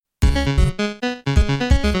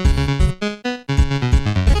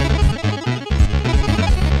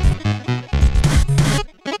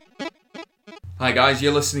Hi guys,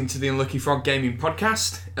 you're listening to the Unlucky Frog Gaming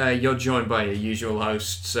Podcast. You're joined by your usual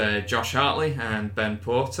hosts, Josh Hartley and Ben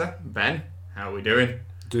Porter. Ben, how are we doing?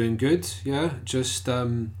 Doing good, yeah. Just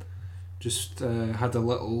had a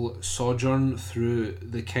little sojourn through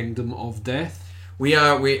the Kingdom of Death. We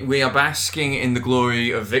are basking in the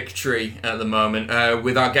glory of victory at the moment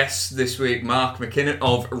with our guest this week, Mark McKinnon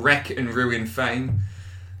of Wreck and Ruin fame.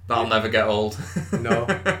 That'll never get old. No.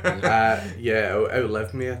 It'll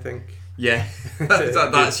outlive me, I think. Yeah,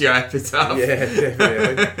 that's your epitaph. Yeah,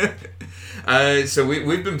 definitely. So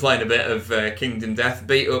we've been playing a bit of Kingdom Death,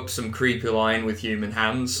 beat up some creepy lion with human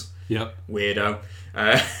hands. Yep. Weirdo.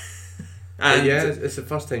 And it's the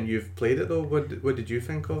first time you've played it though. What did you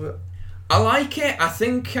think of it? I like it. I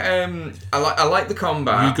think I like the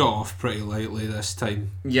combat. You got off pretty lightly this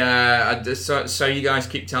time. Yeah, so you guys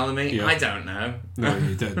keep telling me. Yeah. I don't know. No,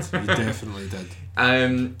 you did. You definitely did.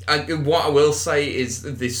 What I will say is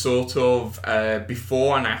the sort of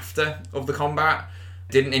before and after of the combat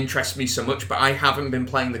didn't interest me so much, but I haven't been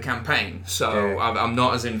playing the campaign, so I'm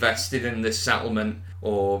not as invested in this settlement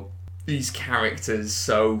or these characters.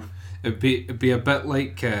 So it'd be a bit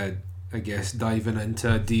like I guess diving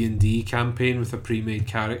into a D&D campaign with a pre-made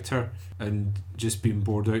character and just being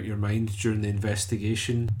bored out your mind during the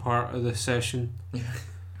investigation part of the session.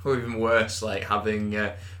 Or even worse, like having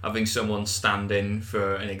someone stand in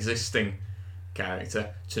for an existing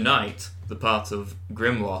character. Tonight, the part of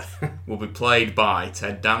Grimloth will be played by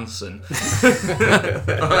Ted Danson.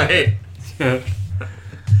 Right.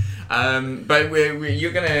 But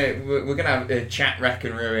we're gonna have a chat Wreck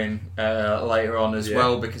and Ruin later on as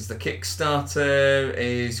well, because the Kickstarter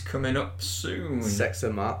is coming up soon. 6th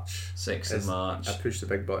of March. 6th of March. I pushed the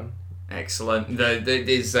big button. Excellent.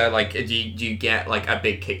 There's like, do you get like a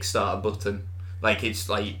big Kickstarter button? Like it's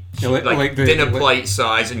like the dinner plate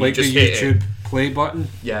size, and like you just the hit YouTube it. play button.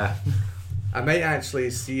 Yeah. I might actually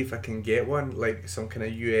see if I can get one, like some kind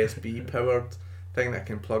of USB powered thing that I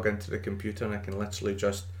can plug into the computer, and I can literally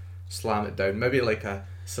just slam it down. Maybe like a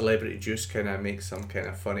Celebrity Juice kind of make some kind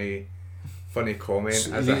of funny comment.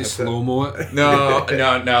 Slow-mo it. No.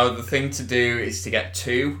 The thing to do is to get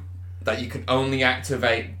two that you can only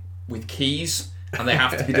activate with keys, and they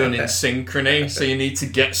have to be done in synchrony. So you need to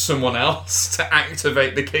get someone else to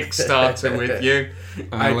activate the Kickstarter with you.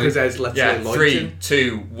 Because it's literally launching. 3,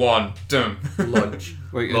 2, 1, done. Launch.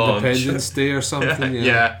 Like Launch. Independence Day or something.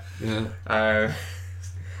 Yeah.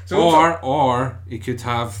 Or you could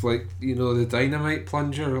have like the dynamite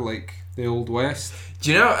plunger, like the Old West.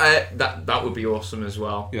 Do you know that would be awesome as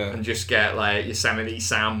well? Yeah. And just get like Yosemite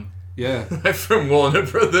Sam. Yeah. From Warner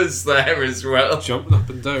Brothers there as well. Jumping up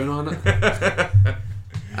and down on it.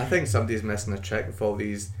 I think somebody's missing a trick with all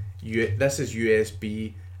these. This is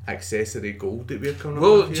USB accessory gold that we're coming up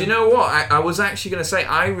with. Well, do you know what? I was actually going to say,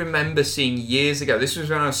 I remember seeing years ago, this was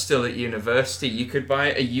when I was still at university, you could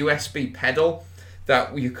buy a USB pedal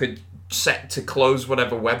that you could set to close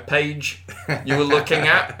whatever web page you were looking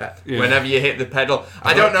at whenever you hit the pedal.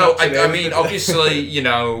 I don't know. I mean, obviously,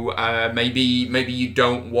 maybe you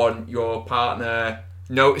don't want your partner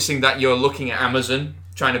noticing that you're looking at Amazon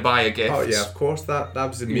trying to buy a gift. Oh yeah, of course. That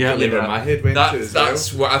was immediately where my head went to as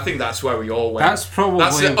that's well. I think that's where we all went. That's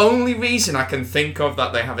the only reason I can think of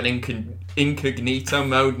that they have an incognito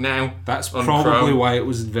mode now. That's probably Chrome. why it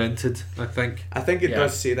was invented, I think. I think it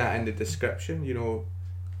does say that in the description,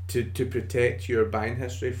 to protect your buying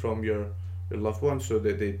history from your loved ones, so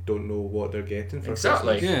that they don't know what they're getting for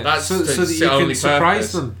exactly. Christmas. Yeah, that's so that you the only can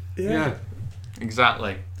surprise purpose. them. Yeah.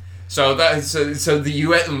 Exactly. So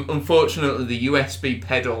unfortunately the USB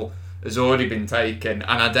pedal has already been taken,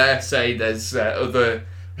 and I dare say there's other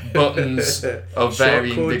buttons of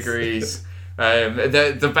varying degrees.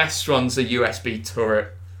 The best one's a USB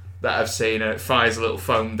turret that I've seen. It fires little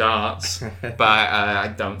foam darts, but I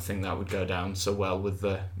don't think that would go down so well with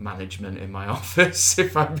the management in my office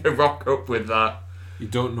if I rock up with that. You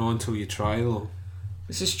don't know until you try, though.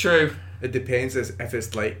 This is true. It depends if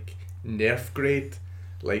it's like Nerf grade,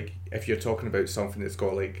 like if you're talking about something that's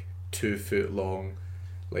got like 2 foot long,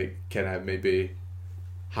 like kind of maybe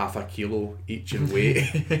half a kilo each in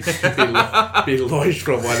weight, be launched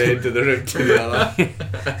from one end of the room to the other.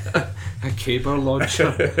 A caber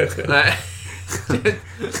launcher.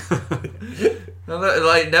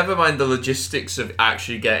 Like, never mind the logistics of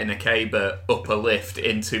actually getting a caber up a lift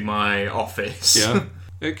into my office. Yeah,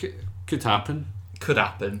 it could happen. Could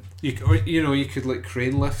happen. You could like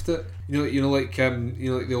crane lift it. Like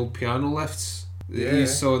the old piano lifts that you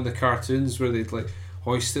saw in the cartoons, where they'd like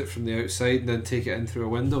hoist it from the outside and then take it in through a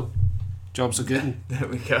window. Job's a good one. There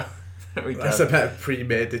we go. That's a bit of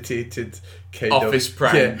premeditated kind office of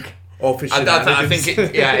prank. office I think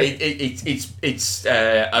shenanigans. it's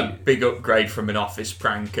a big upgrade from an office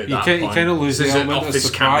prank at that You point. kind of lose the This is an element of office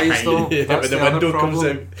surprise, campaign. though. Yeah, That's when the other window comes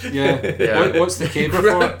problem. out. Yeah. Yeah. What's the caber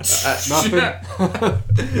for? Nothing.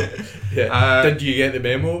 Yeah. Did you get the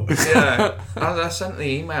memo? Yeah, I sent the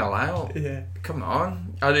email out. Yeah. Come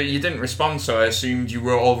on, you didn't respond, so I assumed you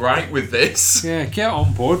were all right with this. Yeah, get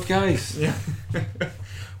on board, guys. Yeah.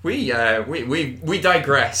 we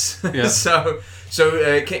digress. Yeah. So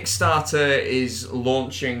Kickstarter is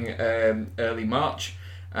launching early March,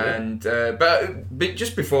 and but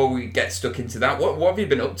just before we get stuck into that, what have you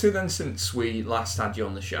been up to then since we last had you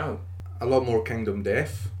on the show? A lot more Kingdom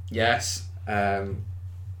Death. Yes.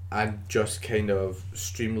 I'm just kind of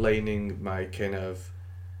streamlining my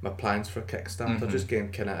plans for Kickstarter, just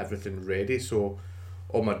getting kind of everything ready, so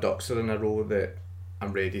all my ducks are in a row that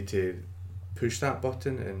I'm ready to push that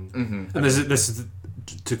button. And And this is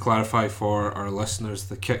to clarify for our listeners,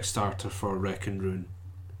 the Kickstarter for Wreck and Ruin.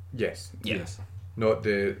 yes, Yes. not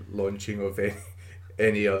the launching of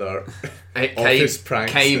any other Office office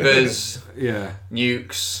pranks. Cabers, Yeah,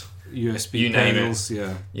 nukes. USB You name it. panels.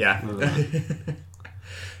 Yeah. Yeah. None of that.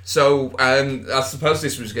 So I suppose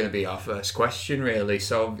this was going to be our first question, really.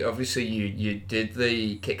 So obviously you did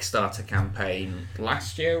the Kickstarter campaign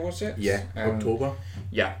last year, was it? Yeah, October.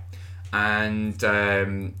 Yeah, and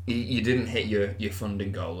you didn't hit your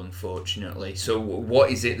funding goal, unfortunately. So what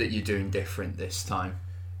is it that you're doing different this time?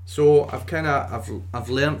 So I've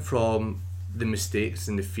learnt from the mistakes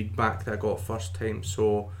and the feedback that I got first time.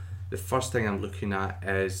 So the first thing I'm looking at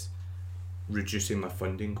is reducing my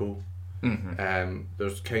funding goal.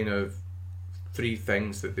 There's kind of 3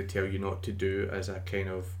 things that they tell you not to do as a kind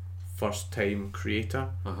of first time creator,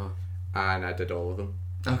 and I did all of them.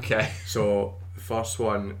 Okay. So the first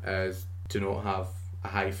one is to not have a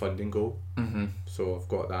high funding goal. So I've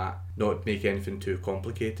got that. Not make anything too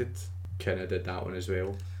complicated. Kind of did that one as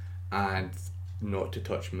well, and not to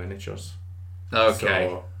touch miniatures. Okay.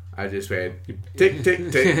 So I just went tick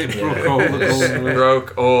tick tick. Broke all the goals.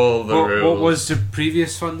 Broke all the rules. What was the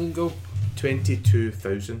previous funding goal?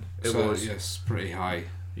 22,000. It So, was. yes, pretty high.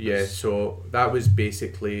 Yeah, so that was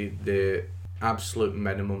basically the absolute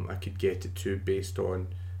minimum I could get it to based on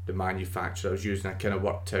the manufacturer I was using. I kind of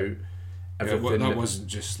worked out everything. That wasn't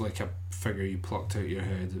just like a figure you plucked out your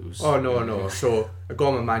head. It was. Oh no. So I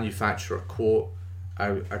got my manufacturer quote.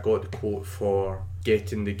 I got the quote for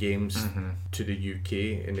getting the games to the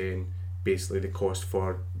UK, and then basically the cost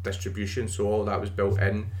for distribution. So all that was built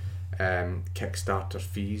in, Kickstarter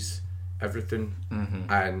fees, everything,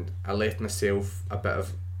 and I left myself a bit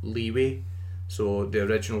of leeway. So the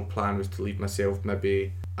original plan was to leave myself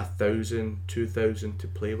maybe 1,000, 2,000 to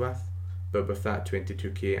play with, but with that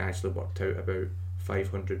 22k, I actually worked out about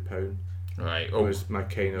 £500. Right. It was my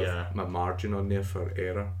kind of my margin on there for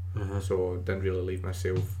error. So didn't really leave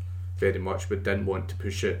myself very much, but didn't want to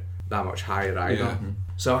push it that much higher either. Yeah.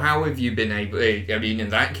 So how have you been able? I mean, in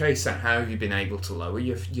that case, how have you been able to lower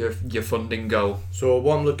your funding goal? So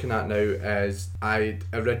what I'm looking at now is I'd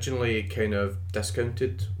originally kind of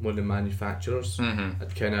discounted one of the manufacturers.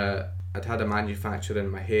 I'd had a manufacturer in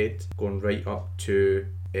my head going right up to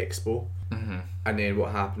Expo, and then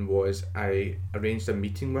what happened was I arranged a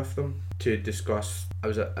meeting with them to discuss. I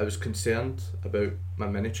was concerned about my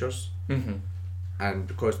miniatures, and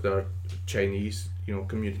because they're Chinese,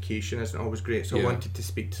 communication isn't always great. So I wanted to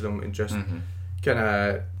speak to them and just kind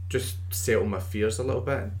of just settle my fears a little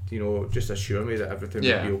bit. Just assure me that everything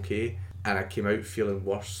would be okay. And I came out feeling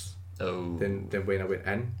worse than when I went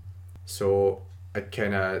in. So I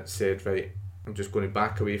kind of said, right, I'm just going to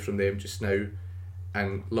back away from them just now.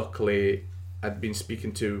 And luckily, I'd been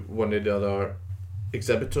speaking to one of the other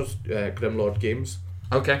exhibitors, Grimlord Games.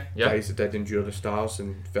 Okay, yeah. Guys that did Endure the Stars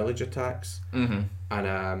and Village Attacks.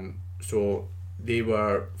 And so they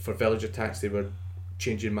were, for Village Attacks, they were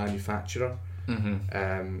changing manufacturer.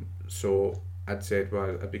 So I'd said,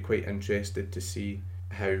 well, I'd be quite interested to see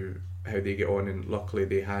how they get on, and luckily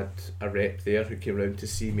they had a rep there who came around to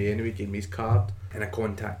see me anyway, gave me his card, and I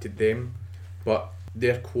contacted them. But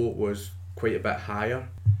their quote was quite a bit higher.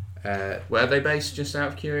 Where are they based, just out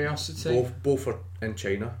of curiosity? Both are in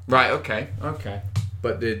China. Right, okay.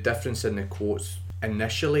 But the difference in the quotes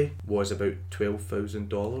initially was about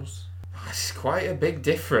 $12,000. That's quite a big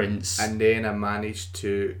difference. And then I managed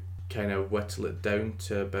to kind of whittle it down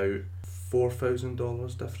to about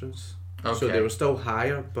 $4,000 difference. Okay. So they were still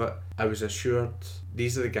higher, but I was assured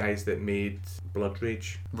these are the guys that made Blood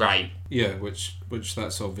Rage. Right. Yeah, which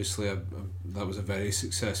that's obviously that was a very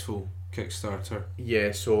successful Kickstarter.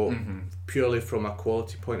 Yeah, so purely from a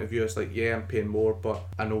quality point of view, it's like, yeah, I'm paying more, but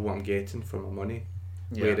I know what I'm getting for my money.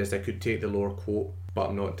 Yeah. Whereas I could take the lower quote but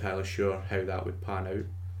I'm not entirely sure how that would pan out.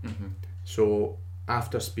 Mm-hmm. So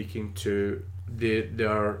after speaking to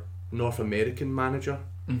their North American manager,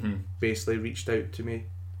 Mm-hmm. basically reached out to me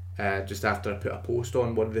just after I put a post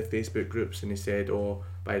on one of the Facebook groups, and he said, "Oh,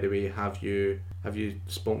 by the way, have you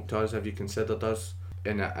spoken to us? Have you considered us?"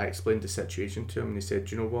 And I explained the situation to him, and he said,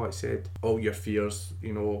 "Do you know what?" I said, "All your fears,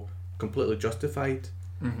 completely justified."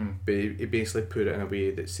 Mm-hmm. But he basically put it in a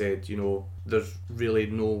way that said, there's really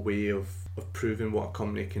no way of proving what a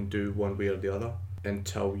company can do one way or the other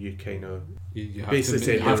until you kind of You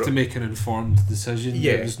basically have to make an informed decision.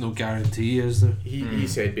 Yeah. There's no guarantee, is there? He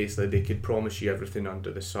said basically they could promise you everything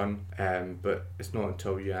under the sun, but it's not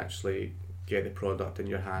until you actually get the product in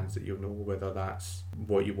your hands that you'll know whether that's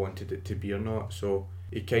what you wanted it to be or not. So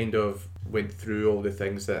he kind of went through all the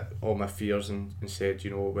things all my fears and said,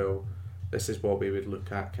 well, this is what we would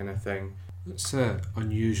look at, kind of thing. It's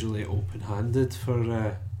unusually open-handed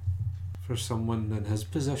for someone in his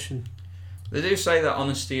position. They do say that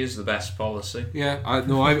honesty is the best policy. Yeah, I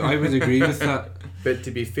would agree with that. But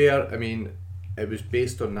to be fair, I mean, it was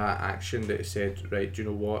based on that action that he said, right, do you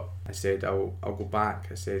know what? I said, I'll go back,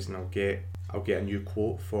 I says, and I'll get a new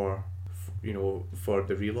quote for the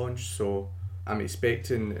relaunch. So I'm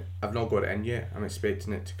expecting, I've not got it in yet, I'm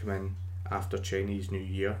expecting it to come in after Chinese New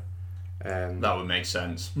Year. That would make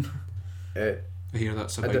sense. I hear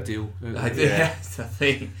that's a big deal. I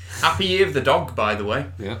think. Happy Year of the Dog, by the way.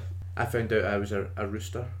 Yeah. I found out I was a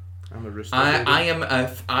rooster. I'm a rooster. I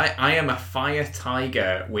am a fire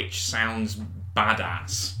tiger, which sounds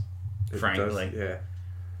badass. Frankly, does, yeah.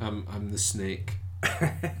 I'm the snake.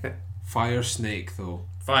 Fire snake though.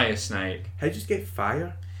 Fire snake. How'd you get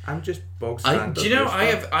fire? I'm just bog standard. Do you know?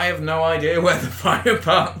 rooster. I have no idea where the fire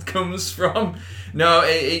part comes from. No,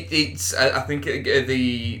 it's. I think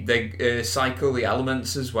they cycle the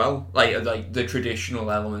elements as well, like the traditional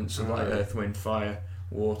elements of like earth, wind, fire,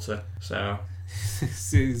 water. So.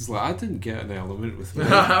 He's like, I didn't get an element with me.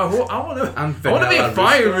 I want to be a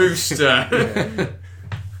fire rooster.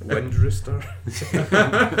 Wind rooster.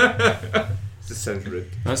 Just sounds rude.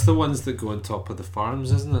 That's the ones that go on top of the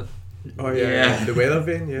farms, isn't it? Oh yeah. The weather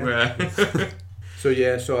vane, Yeah.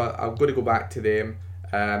 So I'm going to go back to them.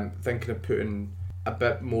 Thinking of putting a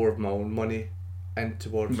bit more of my own money in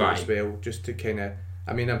towards it as well, just to kind of.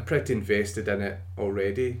 I mean, I'm pretty invested in it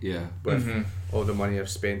already. Yeah. With all the money I've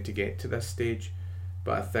spent to get to this stage,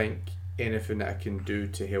 but I think anything that I can do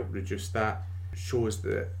to help reduce that shows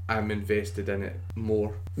that I'm invested in it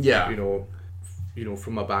more. Yeah.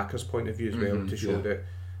 From a backer's point of view as well, to show that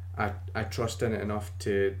I trust in it enough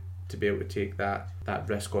to be able to take that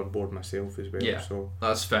risk on board myself as well. Yeah, so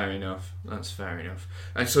that's fair enough.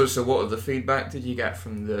 And so what other feedback did you get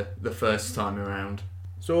from the first time around?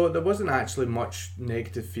 So there wasn't actually much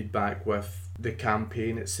negative feedback with the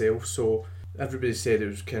campaign itself. So everybody said it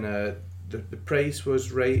was kind of the price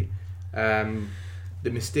was right. The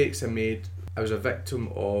mistakes I made, I was a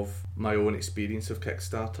victim of my own experience of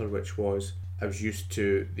Kickstarter, which was I was used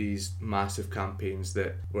to these massive campaigns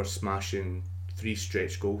that were smashing 3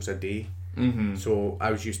 stretch goals a day. So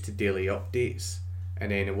I was used to daily updates,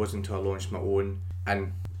 and then it wasn't until I launched my own,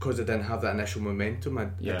 and because I didn't have that initial momentum, I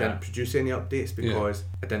didn't produce any updates because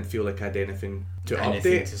I didn't feel like I had anything to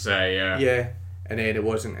update. To say, Yeah, and then it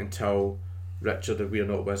wasn't until Richard, the We're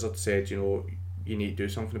Not Wizard, said, you need to do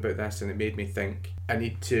something about this, and it made me think I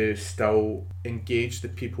need to still engage the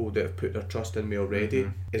people that have put their trust in me already,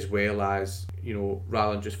 as well as,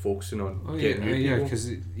 rather than just focusing on getting new people.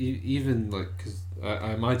 Because even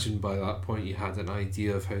I imagine by that point you had an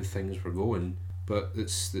idea of how things were going. But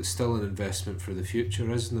it's still an investment for the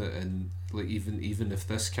future, isn't it? And like even if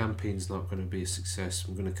this campaign's not going to be a success,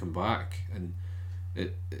 I'm going to come back, and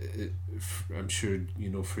I'm sure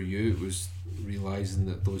for you it was realizing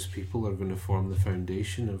that those people are going to form the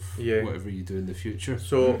foundation of whatever you do in the future.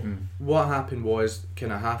 So what happened was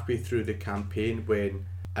kind of halfway through the campaign when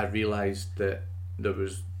I realized that there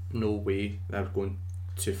was no way that I was going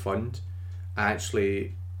to fund, I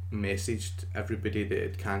actually messaged everybody that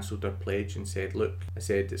had cancelled their pledge and said, look, I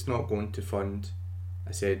said, it's not going to fund.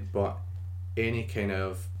 I said, but any kind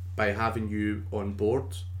of, by having you on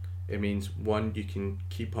board, it means one, you can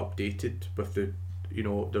keep updated with the,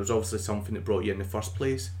 there's obviously something that brought you in the first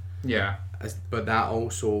place. Yeah. But that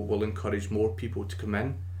also will encourage more people to come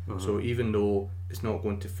in. So even though it's not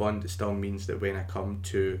going to fund, it still means that when I come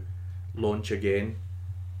to launch again,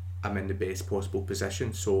 I'm in the best possible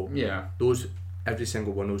position. So every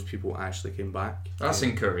single one of those people actually came back. That's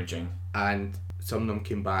encouraging. And some of them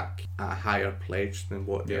came back at a higher pledge than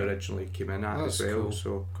what they originally came in at. That's as well. cool.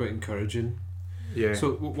 So quite encouraging. Yeah.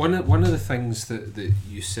 So one of the things that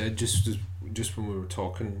you said just when we were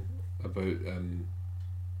talking about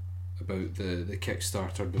about the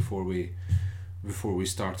Kickstarter before we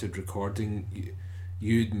started recording,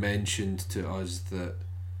 you'd mentioned to us that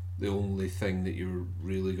the only thing that you were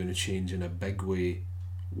really going to change in a big way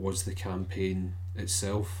was the campaign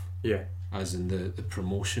itself. Yeah. As in the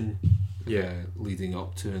promotion. Yeah. Leading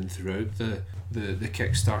up to and throughout the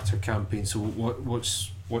Kickstarter campaign. So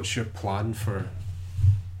what's your plan for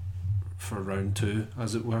round 2,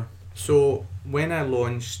 as it were? So when I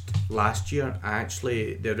launched last year,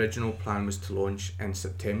 the original plan was to launch in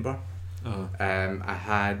September.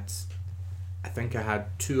 I think I had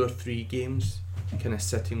 2 or 3 games kind of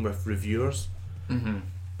sitting with reviewers,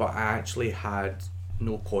 but I actually had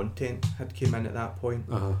no content had came in at that point.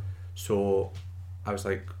 So I was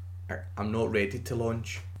like, I'm not ready to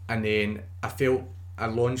launch. And then I felt I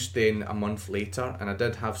launched then a month later, and I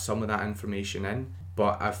did have some of that information in,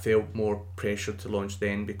 but I felt more pressure to launch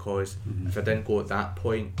then, because if I didn't go at that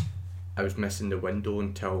point, I was missing the window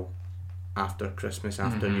until after Christmas,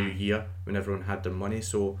 after New Year, when everyone had their money.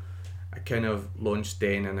 So I kind of launched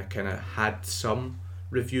then, and I kind of had some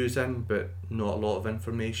reviews in, but not a lot of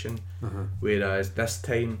information. Whereas this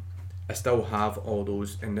time, I still have all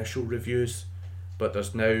those initial reviews, but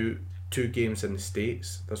there's now 2 games in the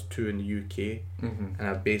States, there's 2 in the UK, and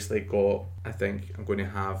I've basically got, I think I'm going to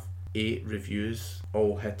have 8 reviews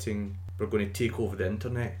all hitting. We're going to take over the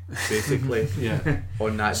internet, basically.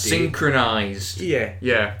 On that day. Synchronized.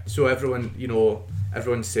 Yeah. So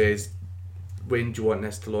everyone says, when do you want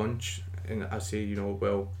this to launch? And I say,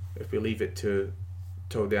 well, if we leave it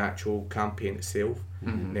till the actual campaign itself,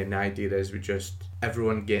 then the idea is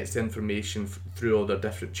everyone gets the information through all their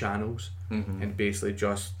different channels, and basically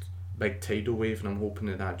just big tidal wave, and I'm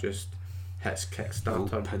hoping that just hits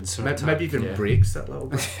Kickstarter, maybe even breaks it a little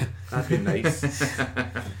bit. That'd be nice.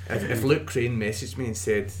 If Luke Crane messaged me and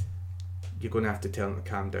said, you're going to have to tell him to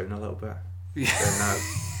calm down a little bit,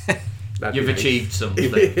 then you've achieved something.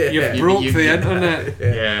 You've broke the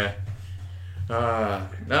internet.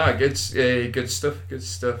 No, good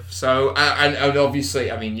stuff. So, and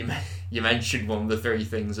obviously, I mean, you mentioned one of the 3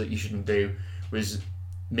 things that you shouldn't do was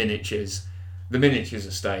miniatures. The miniatures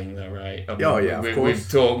are staying there, right? I mean, of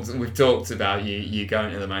course. We've talked about you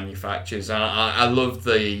going to the manufacturers. I love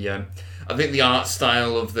the. I think the art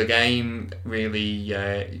style of the game really,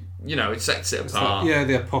 it sets it apart. Like,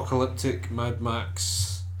 the apocalyptic Mad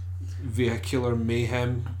Max vehicular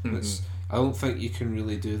mayhem. I don't think you can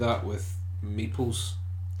really do that with meeples.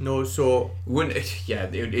 No, so wouldn't it? Yeah,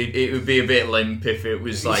 it would be a bit limp if it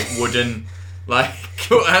was like wooden, like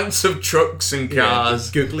cutouts of trucks and cars,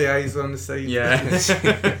 googly eyes on the side. Yeah.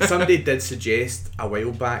 Somebody did suggest a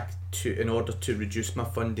while back in order to reduce my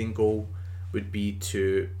funding goal, would be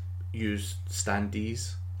to use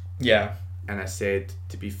standees. Yeah. And I said,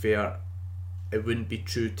 to be fair, it wouldn't be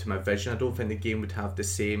true to my vision. I don't think the game would have the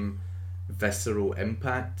same visceral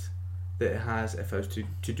impact that it has if I was to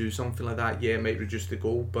do something like that. Yeah, it might reduce the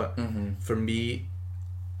goal, but for me,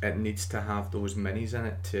 it needs to have those minis in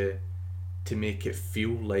it to make it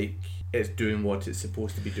feel like it's doing what it's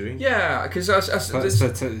supposed to be doing. Yeah, because that's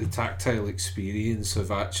the tactile experience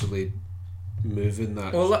of actually moving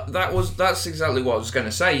that. Well, that's exactly what I was going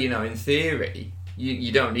to say. In theory,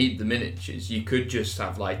 you don't need the miniatures. You could just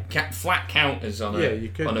have like flat counters on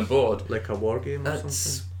a board, like a war game or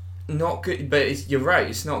something. Not good, but you're right.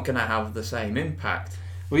 It's not going to have the same impact.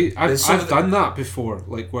 Well, I've done that before.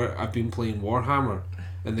 Like where I've been playing Warhammer,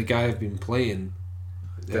 and the guy I've been playing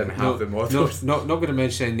didn't have the models. Not going to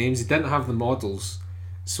mention any names. He didn't have the models,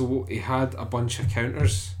 so he had a bunch of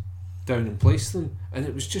counters down and placed them, and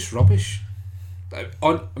it was just rubbish.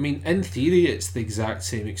 In theory, it's the exact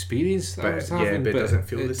same experience that I was having, but it doesn't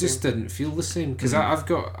feel the same. It just didn't feel the same because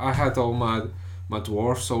I had all my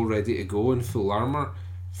dwarfs all ready to go in full armour,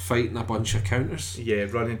 fighting a bunch of counters. Yeah,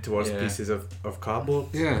 running towards pieces of cardboard.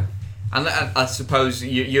 Yeah. And I suppose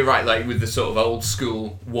you're right, like with the sort of old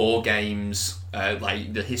school war games,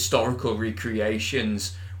 like the historical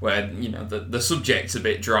recreations where, the subject's a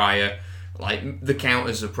bit drier, like the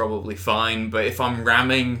counters are probably fine, but if I'm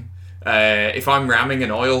ramming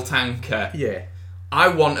an oil tanker, I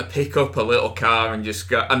want to pick up a little car and just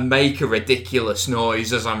go and make a ridiculous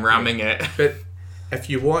noise as I'm ramming it. But if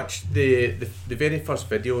you watch the very first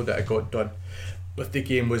video that I got done with the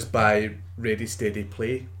game was by Ready Steady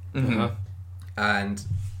Play, and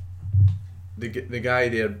the guy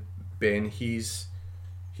there, Ben, he's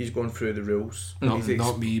going through the rules.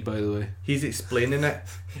 Not me, by the way. He's explaining it,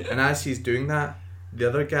 and as he's doing that, the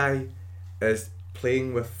other guy is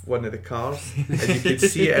playing with one of the cars, and you can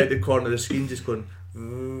see it out the corner of the screen, just going,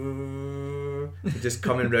 just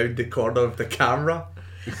coming round the corner of the camera.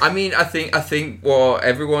 I mean, I think what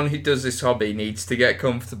everyone who does this hobby needs to get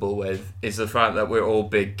comfortable with is the fact that we're all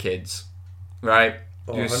big kids, right?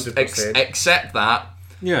 Oh, Just 100%. accept that,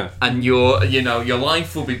 Yeah. and your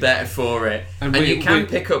life will be better for it. And you can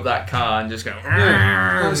pick up that car and just go.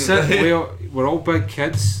 Yeah, that's it. We're all big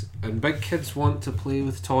kids, and big kids want to play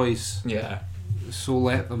with toys. Yeah. So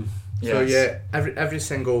let them. So Yes. yeah, every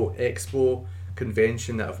single expo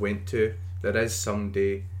convention that I've went to, there is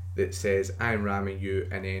somebody that says I'm ramming you,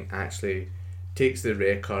 and then actually takes the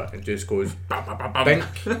wrecker and just goes bink,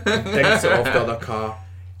 dinks it off the other car,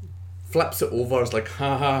 flips it over, is like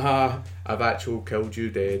ha ha ha, I've actually killed you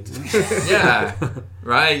dead. Yeah,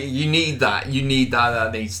 right. You need that.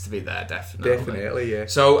 That needs to be there, definitely. Definitely, yeah.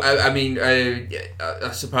 So, I mean,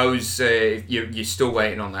 I suppose you're still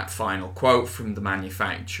waiting on that final quote from the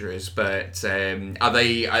manufacturers, but are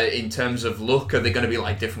they, in terms of look, are they going to be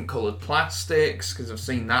like different coloured plastics? Because I've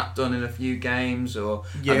seen that done in a few games, or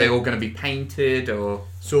Yeah. are they all going to be painted, or...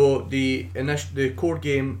 So the core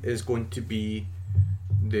game is going to be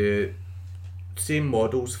the same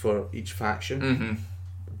models for each faction, Mm-hmm.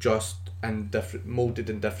 just in molded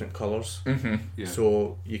in different colours. Mm-hmm. Yeah.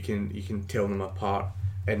 So you can tell them apart,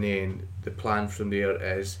 and then the plan from there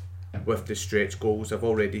is with the stretch goals. I've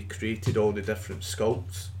already created all the different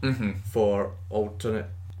sculpts Mm-hmm. for alternate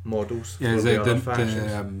models Yeah, for the other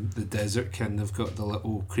factions. the desert kin have got the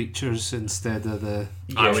little creatures instead of the.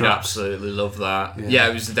 I would trucks. absolutely love that. Yeah. Yeah,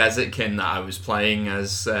 it was the Desertkin that I was playing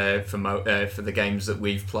as for the games that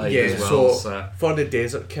we've played Yeah, as well. So. for the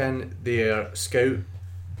Desertkin, they're scout.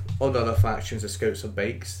 All the other factions, the scouts are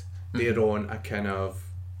bikes. They're on a kind of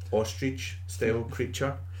ostrich style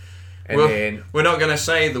creature, and Well, then we're not going to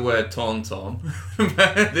say the word Tauntaun.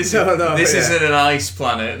 This No, isn't an ice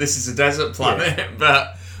planet. This is a desert planet.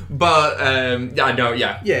 But I know.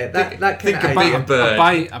 Yeah. yeah, that kind think of about idea. a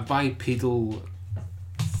bird. A bipedal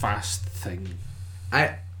fast thing.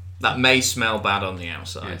 I That may smell bad on the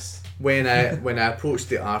outside. Yes. when I approached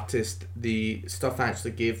the artist, the stuff I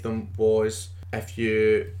actually gave them was if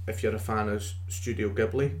you're a fan of Studio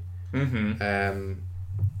Ghibli, Mm-hmm.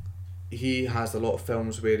 he has a lot of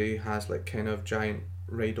films where he has like kind of giant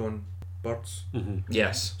ride-on birds. Mm-hmm.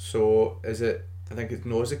 Yes. So I think it's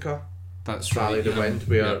Nausicaa, That's Valley right. of the yeah. Wind,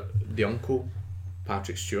 where Yeah. the uncle,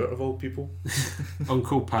 Patrick Stewart of all people,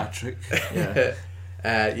 Uncle Patrick. Yeah.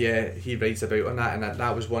 he writes about on that, and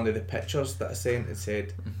that was one of the pictures that I sent and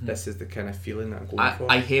said, this is the kind of feeling that I'm going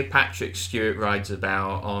for. I hear Patrick Stewart rides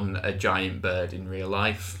about on a giant bird in real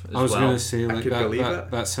life as I was well. going to say, like could believe it.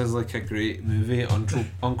 that sounds like a great movie.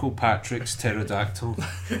 Uncle Patrick's Pterodactyl.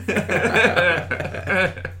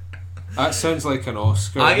 That sounds like an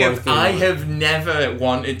Oscar. I have never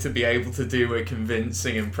wanted to be able to do a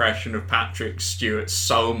convincing impression of Patrick Stewart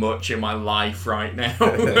so much in my life right now.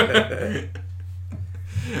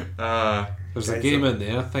 There's a game in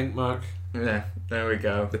there, I think, Mark. Yeah, there we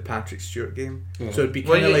go. The Patrick Stewart game. Yeah. So it'd be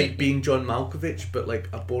Well, kind of yeah, like being John Malkovich, but like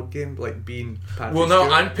a board game, like being Patrick Well, no,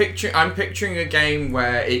 Stewart. I'm picturing a game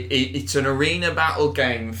where it's an arena battle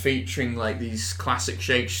game featuring like these classic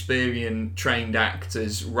Shakespearean trained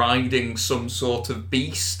actors riding some sort of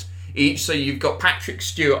beast each. So you've got Patrick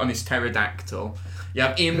Stewart on his pterodactyl. You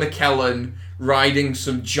have Ian McKellen riding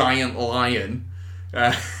some giant lion.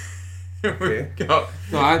 Okay. We've got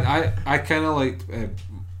No, I kind of like.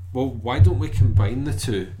 Well, why don't we combine the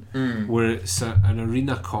two? Where it's an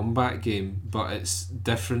arena combat game, but it's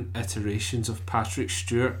different iterations of Patrick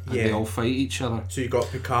Stewart, and they Yeah. all fight each other. So you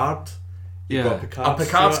got Picard. Yeah. Got Picard.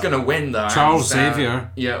 Picard's Stewart. going to win though. Charles hands down.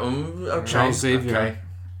 Xavier. Yeah. Okay. Charles Xavier. Okay.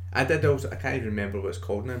 I did also. I can't even remember what it's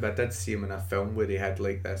called now, but I did see him in a film where he had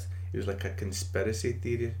like this. He was like a conspiracy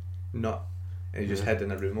theory nut, and he just hid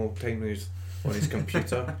in a room all the time. And he was on his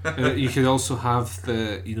computer. You could also have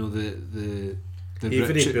the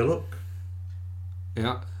Avery Richard, Bullock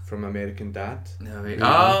yeah. from American Dad.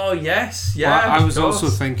 Oh yes, yeah. Well, I was of course.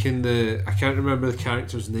 also thinking I can't remember the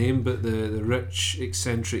character's name, but the rich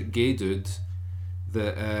eccentric gay dude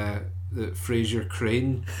that Fraser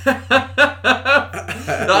Crane.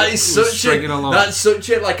 That is such stringing along. that's such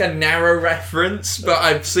a like a narrow reference, but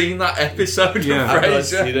I've seen that episode Yeah. of I've not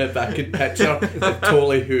Frasier. seen it, but I could picture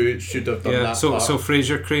totally who should have done Yeah, that. so part.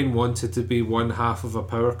 Fraser Crane wanted to be one half of a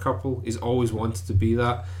power couple. He's always wanted to be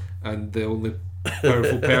that, and the only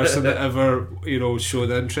powerful person that ever showed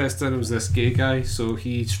interest in him was this gay guy. So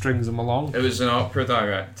he strings him along. It was an opera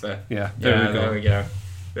director. Yeah,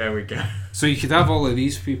 There we go. So you could have all of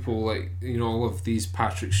these people, like all of these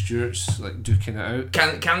Patrick Stewarts, like duking it out.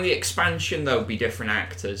 Can the expansion though be different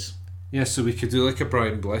actors? Yeah, so we could do like a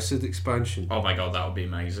Brian Blessed expansion. Oh my god, that would be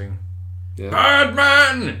amazing. Yeah.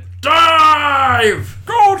 Birdman, dive,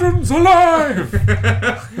 go Gordon's alive!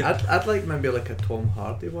 I'd like maybe like a Tom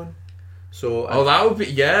Hardy one. So Oh, that would be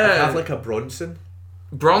I'd yeah. have like a Bronson.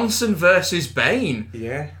 Bronson versus Bane.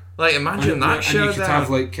 Yeah. Like imagine that and show you could there. have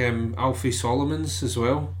like Alfie Solomons as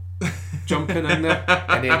well, jumping in there.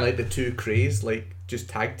 And then like the two Crays like just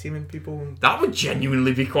tag teaming people. That would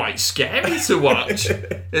genuinely be quite scary to watch.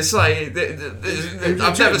 It's like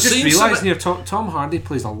I've never Just seen. realising here, Tom Hardy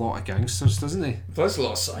plays a lot of gangsters, doesn't he? There's a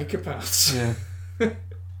lot of psychopaths. Yeah.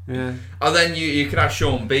 Yeah. And then you could have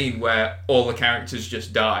Sean Bean where all the characters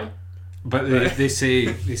just die. But they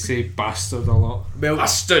say bastard a lot. Well,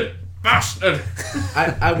 Bastard!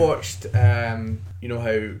 I watched you know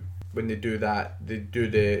how when they do that they do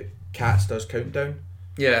the Cats Does Countdown,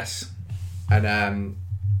 Yes. and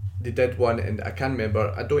they did one and I can't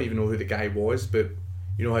remember, I don't even know who the guy was, but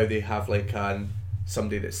you know how they have like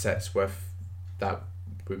somebody that sits with that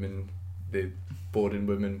woman, the boring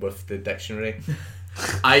woman with the dictionary.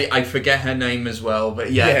 I forget her name as well,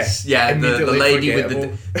 but yes, the immediately lady with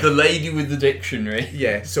forgettable. the lady with the dictionary.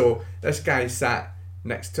 Yeah, so this guy sat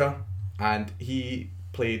next to her and he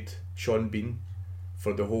played Sean Bean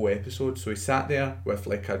for the whole episode. So he sat there with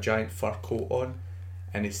like a giant fur coat on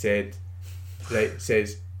and he said,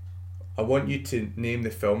 says, I want you to name the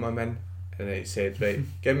film I'm in. And he said, right,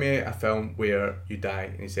 give me a film where you die.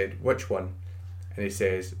 And he said, which one? And he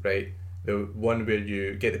says, right, the one where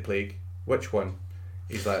you get the plague. Which one?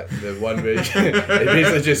 He's like, the one where he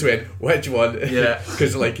basically just went, which one? Yeah.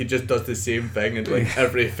 Because like he just does the same thing in like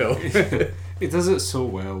every film. He does it so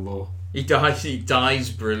well though. He dies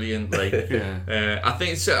brilliantly. Yeah. I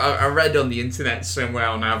think so. I read on the internet somewhere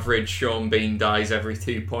on average Sean Bean dies every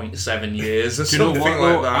 2.7 years or Do you know something what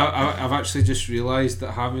like though? that. I've actually just realised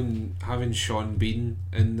that having Sean Bean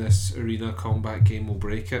in this arena combat game will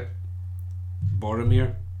break it.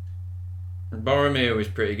 Boromir. Boromir was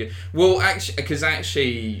pretty good. Well,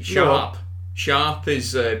 actually, Sharp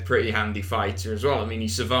is a pretty handy fighter as well. I mean, he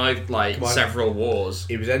survived like Come on. several wars.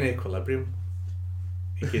 He was in Equilibrium.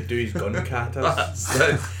 He could do his gun katas.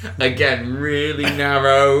 That's again really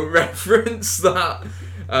narrow reference. That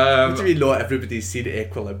What do you mean not everybody's seen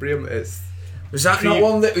Equilibrium? It's was that not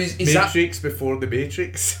one that was? Is Matrix before the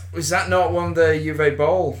Matrix. was that not one of the Uwe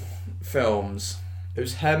Boll films? It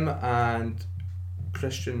was him and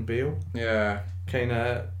Christian Bale. Yeah. Kind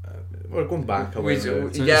of. We're going back a little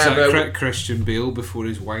bit. So Yeah, it's like but Christian Bale before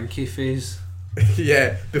his wanky phase.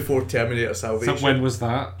 Yeah, before Terminator So Salvation. when was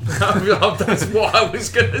that? that's what I was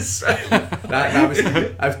gonna say. that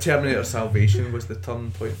was Terminator Salvation was the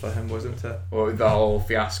turning point for him, wasn't it? Or the whole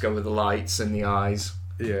fiasco with the lights in the eyes.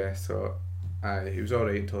 Yeah. So, he was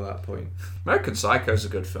alright until that point. American Psycho's a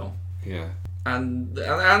good film. Yeah. And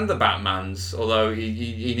the Batman's, although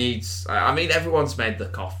he needs. I mean, everyone's made the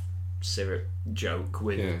cough syrup joke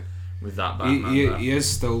with that Batman. He is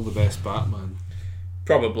still the best Batman.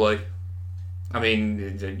 Probably. I mean,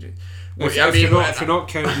 If you're not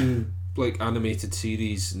counting like animated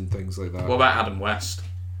series and things like that. what about Adam West?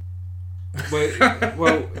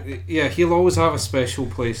 Well, yeah, he'll always have a special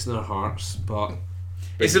place in our hearts, but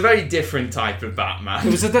It's a very different type of Batman.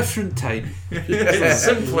 it was a different time. It's a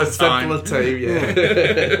simpler time. Simpler time,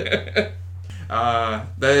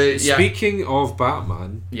 yeah. Speaking of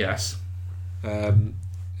Batman, Yes.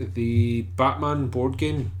 the Batman board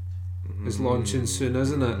game is launching soon,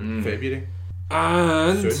 isn't it? February.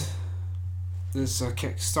 And Soon. it's a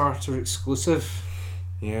Kickstarter exclusive.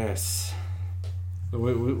 Yes.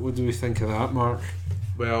 What do we think of that, Mark?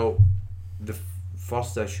 Well, the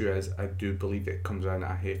first issue is I do believe it comes in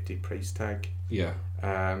at a hefty price tag. Yeah,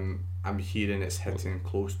 I'm hearing it's hitting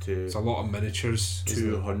close to it's a lot of miniatures. isn't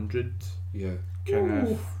it? 200, Yeah, kind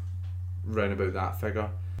of round about that figure.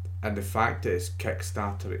 And the fact that it's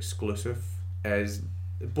Kickstarter exclusive is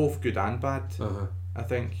both good and bad. uh-huh. I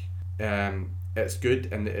think it's good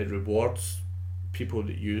and it rewards people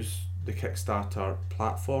that use the Kickstarter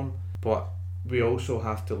platform, but we also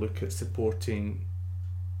have to look at supporting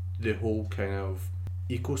the whole kind of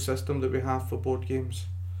ecosystem that we have for board games.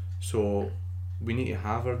 So we need to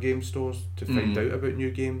have our game stores to find out about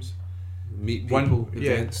new games. Meet people, One-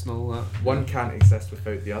 events, and all that. One can't exist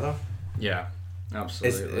without the other. Yeah.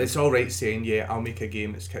 Absolutely. It's alright saying, yeah, I'll make a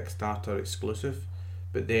game that's Kickstarter exclusive,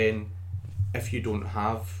 but then if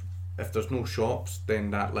there's no shops,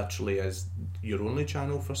 then that literally is your only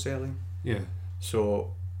channel for selling. Yeah,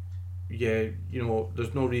 So, yeah,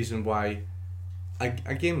 there's no reason why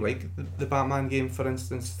a game like the Batman game, for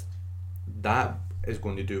instance, that is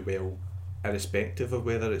going to do well, irrespective of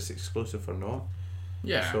whether it's exclusive or not.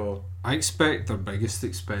 yeah. So, I expect their biggest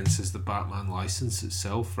expense is the Batman license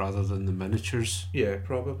itself, rather than the miniatures. yeah,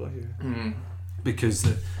 probably, yeah. because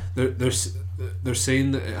they're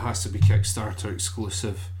saying that it has to be Kickstarter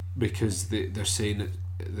exclusive because they're saying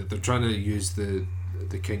that they're trying to use the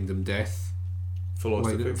Kingdom Death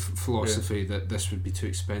philosophy that this would be too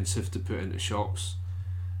expensive to put into shops.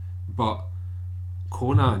 But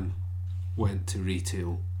Conan went to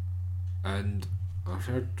retail, and I've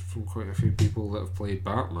heard from quite a few people that have played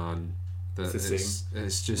Batman that it's just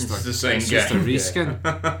the same it's just a game.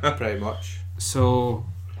 reskin. Pretty much. So,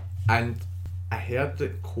 and I heard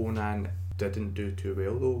that Conan didn't do too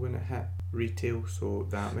well though when it hit retail, so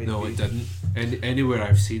that might no, be... it didn't. Anywhere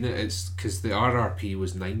I've seen it, it's because the RRP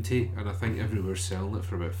was 90, and I think everywhere's selling it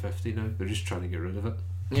for about 50 now. They're just trying to get rid of it.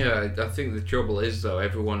 Yeah, I think the trouble is though,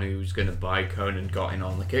 everyone who's going to buy Conan got in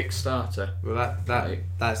on the Kickstarter. Well,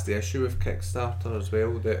 that's the issue with Kickstarter as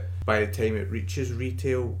well, that by the time it reaches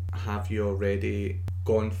retail, have you already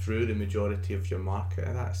gone through the majority of your market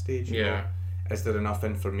at that stage? You know? Is there enough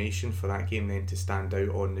information for that game then to stand out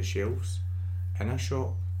on the shelves in a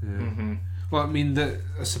shop? Yeah. Mm-hmm. Well, I mean,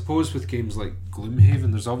 I suppose with games like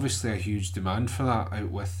Gloomhaven, there's obviously a huge demand for that out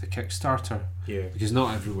with the Kickstarter. Yeah. Because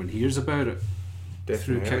not everyone hears about it.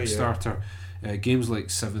 Definitely, through Kickstarter. Yeah. Games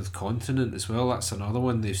like Seventh Continent as well, that's another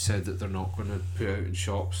one they've said that they're not going to put out in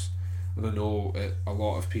shops. And I know a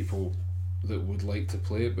lot of people that would like to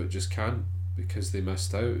play it but just can't because they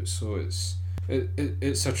missed out. So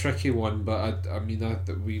it's a tricky one, but I mean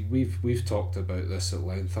we've talked about this at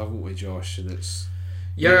length, haven't we, Josh? And it's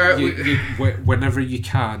whenever you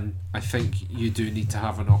can, I think you do need to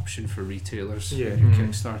have an option for retailers in your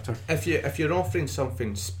Kickstarter. If you're offering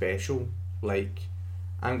something special, like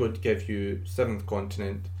I'm going to give you Seventh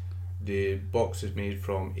Continent, the box is made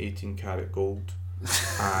from 18 karat gold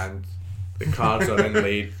and the cards are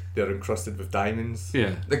inlaid, they're encrusted with diamonds.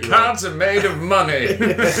 Yeah. The cards are made of money.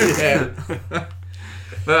 Yeah.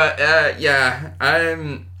 But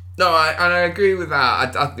no, I agree with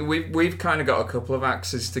that. We've kind of got a couple of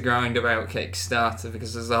axes to grind about Kickstarter,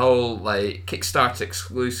 because there's the whole like Kickstarter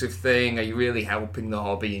exclusive thing. Are you really helping the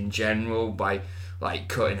hobby in general by like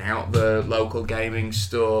cutting out the local gaming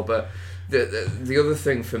store? But the other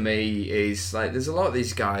thing for me is like there's a lot of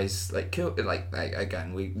these guys like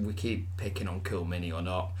again we keep picking on Cool Mini or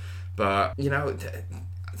not, but you know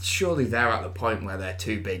surely they're at the point where they're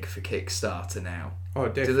too big for Kickstarter now. Oh,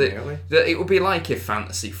 definitely. It would be like if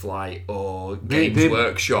Fantasy Flight or Games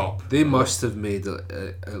Workshop. They must have made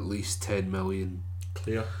at least 10 million.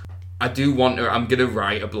 Clear. I do want to. I'm going to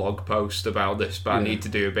write a blog post about this, but I need to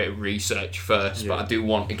do a bit of research first. But I do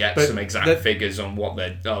want to get some exact figures on what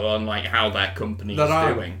they're on, like how their company is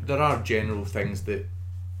doing. There are general things that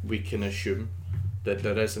we can assume that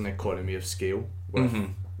there is an economy of scale with.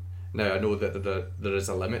 Mm-hmm. Now I know that there is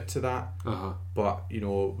a limit to that, but you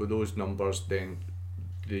know with those numbers, then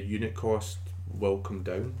the unit cost will come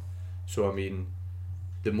down. So I mean,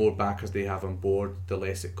 the more backers they have on board, the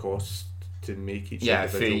less it costs to make each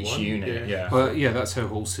individual for each one. unit. Well, that's how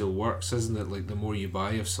wholesale works, isn't it? Like the more you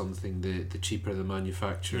buy of something, the cheaper the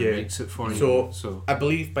manufacturer makes it for you. So I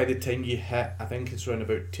believe by the time you hit, I think it's around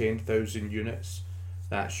about 10,000 units.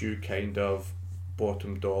 That's you kind of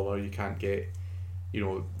bottom dollar. You can't get,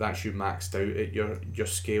 that's you maxed out at your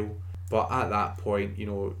scale. But at that point,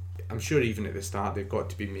 I'm sure even at the start they've got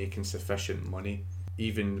to be making sufficient money,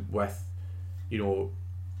 even with,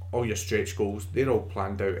 all your stretch goals. They're all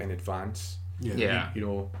planned out in advance. Yeah.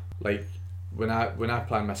 Like when I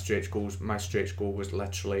planned my stretch goals, my stretch goal was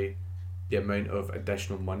literally the amount of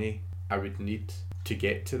additional money I would need to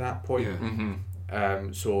get to that point. Yeah.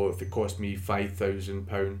 Mm-hmm. So if it cost me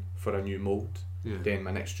 £5,000 for a new mould, then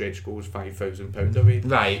my next stretch goal is £5,000 away.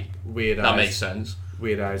 Right. Whereas, that makes sense.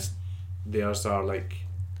 Whereas theirs are like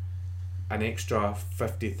an extra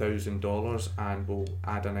 $50,000 and we'll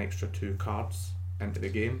add an extra 2 cards into the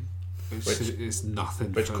game. It's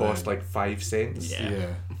nothing. Which cost like 5 cents.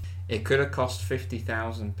 Yeah. It could have cost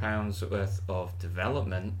 £50,000 worth of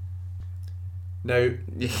development. Now,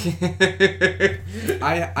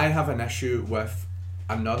 I have an issue with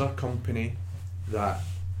another company that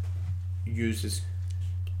uses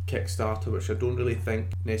Kickstarter, which I don't really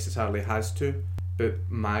think necessarily has to, but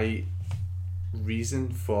my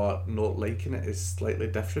reason for not liking it is slightly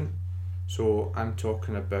different. So I'm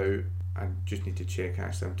talking about, I just need to check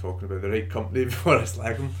actually I'm talking about the right company before I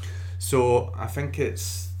slag them. So I think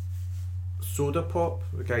it's Soda Pop,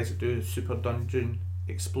 the guys that do Super Dungeon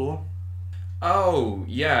Explore. Oh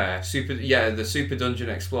yeah, the Super Dungeon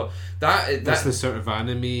Explorer. That's the sort of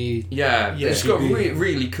anime. Yeah. It's got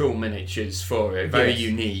really cool miniatures for it. Very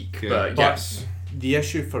unique. Yeah. But yes, the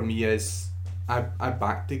issue for me is I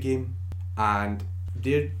backed the game, and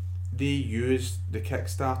they use the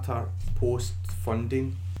Kickstarter post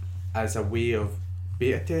funding as a way of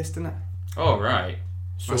beta testing it. Oh, right.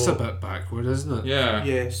 So That's a bit backward, isn't it? Yeah.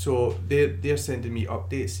 yeah, so they're sending me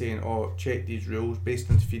updates saying, oh, check these rules based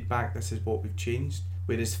on feedback, this is what we've changed.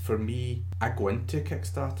 Whereas for me, I go into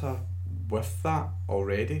Kickstarter with that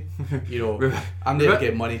already. You know, I'm there to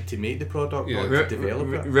get money to make the product, not to develop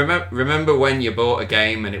it. Remember when you bought a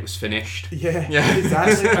game and it was finished? Yeah.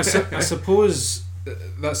 Exactly. I suppose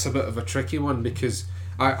that's a bit of a tricky one, because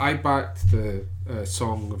I backed the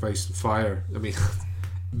Song of Ice and Fire. I mean,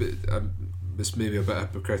 this may be a bit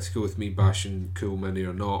hypocritical with me bashing Cool Mini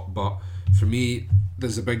or not, but for me,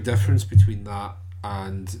 there's a big difference between that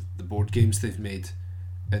and the board games they've made,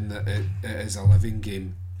 in that it is a living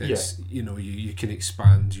game. It's, you know, you can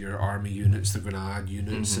expand your army units, they're going to add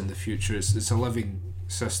units in the future. It's a living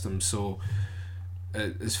system, so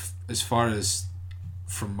as far as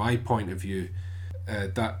from my point of view,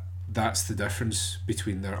 that's the difference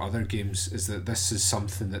between their other games, is that this is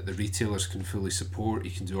something that the retailers can fully support.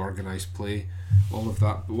 You can do organised play, all of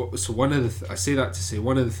that. So one of the I say that to say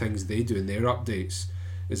one of the things they do in their updates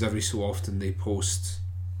is every so often they post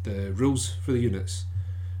the rules for the units,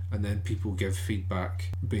 and then people give feedback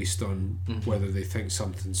based on whether they think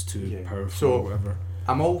something's too powerful or whatever.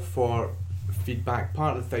 I'm all for feedback.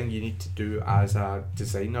 Part of the thing you need to do as a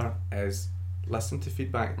designer is listen to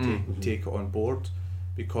feedback, take it on board,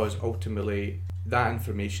 because ultimately that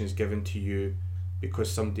information is given to you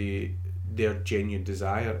because their genuine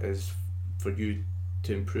desire is for you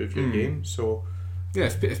to improve your game. So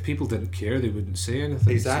yeah, if people didn't care, they wouldn't say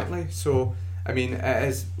anything. Exactly. So I mean, it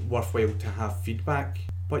is worthwhile to have feedback,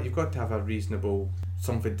 but you've got to have a reasonable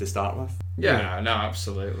something to start with. Yeah, no,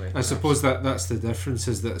 absolutely. I suppose that's the difference,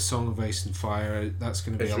 is that Song of Ice and Fire, that's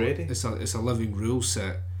going to be it's a living rule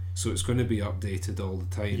set, so it's going to be updated all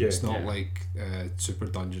the time. It's not like Super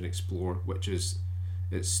Dungeon Explorer, which is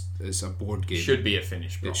it's a board game. Should be a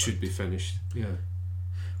finished product. It should be finished. Yeah.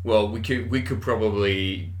 Well, we could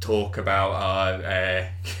probably talk about our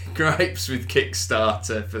gripes with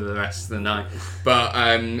Kickstarter for the rest of the night, but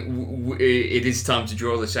it is time to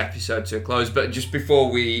draw this episode to a close. But just before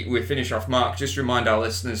we finish off, Mark, just remind our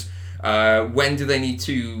listeners, when do they need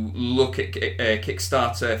to look at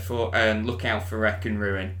Kickstarter for and look out for Wreck and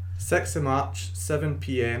Ruin? 6th of March, 7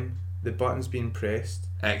 PM, the button's being pressed.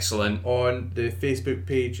 Excellent. On the Facebook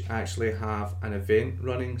page, I actually have an event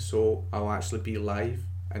running, so I'll actually be live,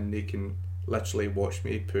 and they can literally watch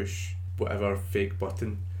me push whatever fake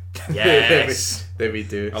button Yes. that we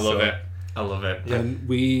do. I love it. Yeah. And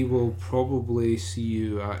we will probably see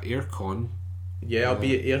you at Aircon. Yeah, I'll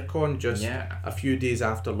be at Aircon just a few days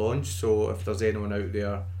after launch, so if there's anyone out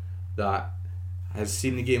there that has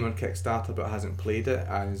seen the game on Kickstarter but hasn't played it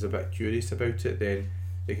and is a bit curious about it, then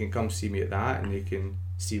they can come see me at that and they can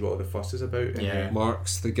see what all the fuss is about. And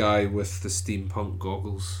Mark's the guy with the steampunk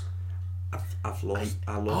goggles. I lost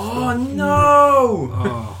Oh them. no!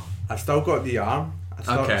 Oh, I've still got the arm. I've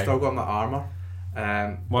still got my armour.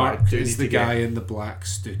 Mark is the guy in the black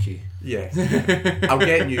Stookie. Yeah. I'll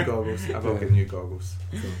get new goggles. I will get new goggles.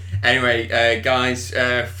 So. Anyway, guys,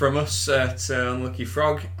 from us at Unlucky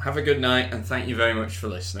Frog, have a good night and thank you very much for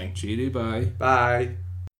listening. Cheery, bye. Bye.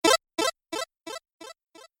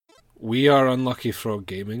 We are Unlucky Frog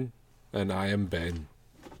Gaming, and I am Ben.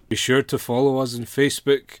 Be sure to follow us on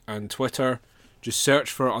Facebook and Twitter. Just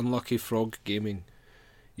search for Unlucky Frog Gaming.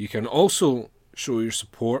 You can also show your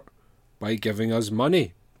support by giving us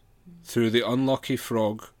money through the Unlucky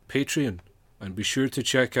Frog Patreon. And be sure to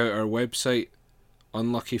check out our website,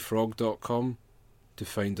 unluckyfrog.com, to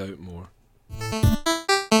find out more.